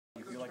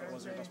like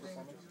was your best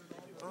performance?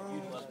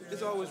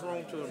 There's always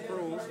room to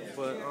improve,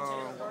 but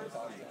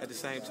at the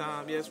same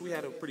time, yes, we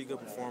had a pretty good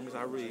performance.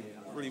 I really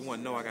want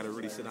to know. I got to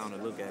really sit down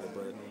and look at it,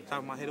 but top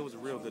of my head, it was a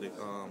real good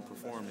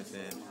performance,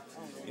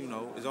 and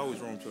there's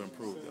always room to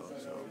improve, though.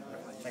 So,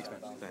 Thanks, man.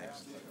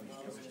 Thanks.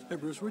 Hey,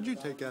 Bruce, what'd you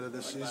take out of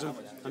this season?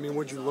 I mean,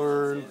 what'd you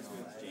learn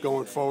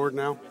going forward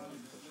now?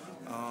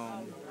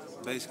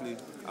 Basically,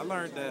 I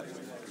learned that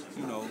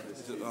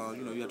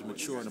you have to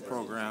mature in the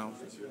program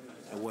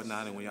and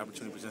whatnot, and when your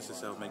opportunity presents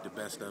itself, make the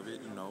best of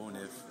it, and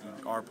if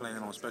you are playing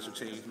on special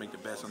teams, make the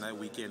best on that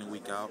week in and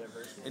week out,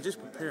 and just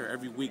prepare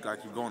every week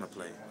like you're going to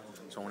play.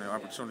 So when the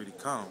opportunity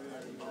comes,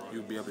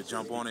 you'll be able to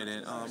jump on it,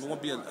 and it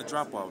won't be a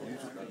drop-off. You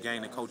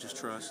gain the coach's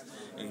trust,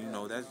 and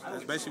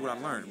that's basically what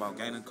I learned about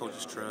gaining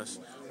coach's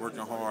trust, working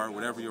hard,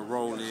 whatever your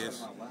role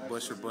is,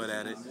 bust your butt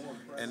at it,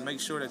 and make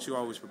sure that you're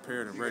always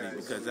prepared and ready,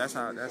 because that's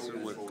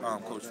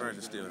what Coach Ferns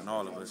instilled in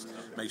all of us.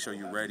 Make sure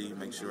you're ready,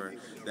 make sure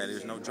that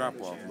there's no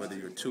drop-off, whether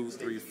you're 2,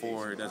 3,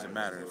 4, it doesn't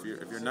matter.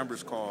 If your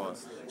number's called,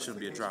 it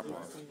shouldn't be a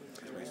drop-off.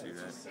 That's basically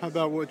that. How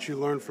about what you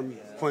learned from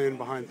playing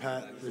behind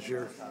Pat this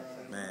year?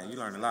 Man, you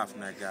learn a lot from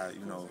that guy.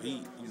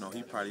 He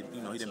probably,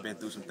 he done been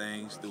through some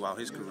things throughout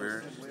his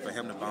career. For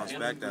him to bounce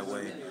back that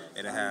way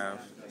and to have,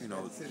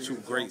 2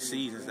 great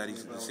seasons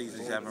the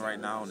season he's having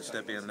right now, and to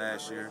step in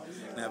last year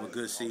and have a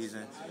good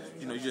season,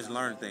 you just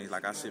learn things.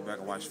 Like I sit back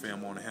and watch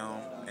film on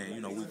him,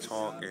 and we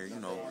talk, and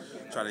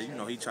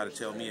he try to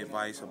tell me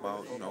advice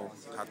about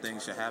how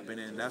things should happen,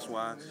 and that's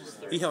why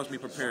he helps me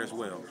prepare as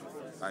well.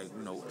 Like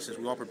since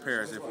we all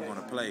prepare as if we're going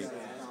to play,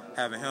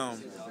 having him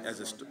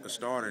as a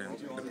starter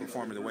and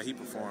performing the way he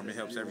performed, it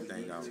helps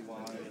everything out.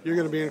 You're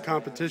going to be in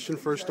competition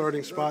for a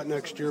starting spot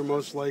next year,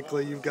 most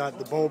likely. You've got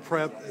the bowl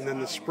prep and then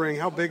the spring.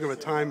 How big of a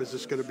time is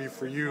this going to be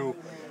for you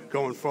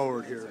going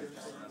forward here?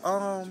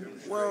 Well,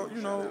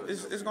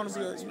 it's going to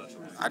be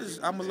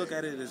I'm going to look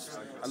at it as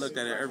I looked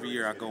at it every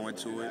year I go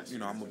into it. I'm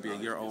going to be a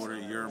year older,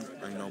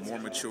 more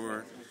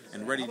mature,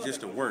 and ready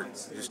just to work,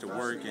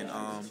 and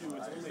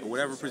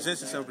whatever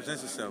presents itself.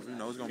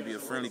 It's going to be a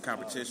friendly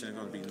competition. There's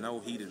going to be no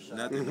heated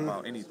nothing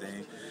about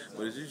anything,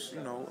 but it's just,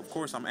 of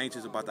course, I'm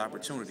anxious about the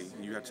opportunity.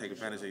 You have to take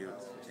advantage of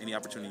any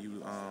opportunity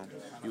you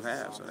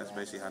have. So that's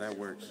basically how that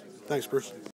works. Thanks, Bruce.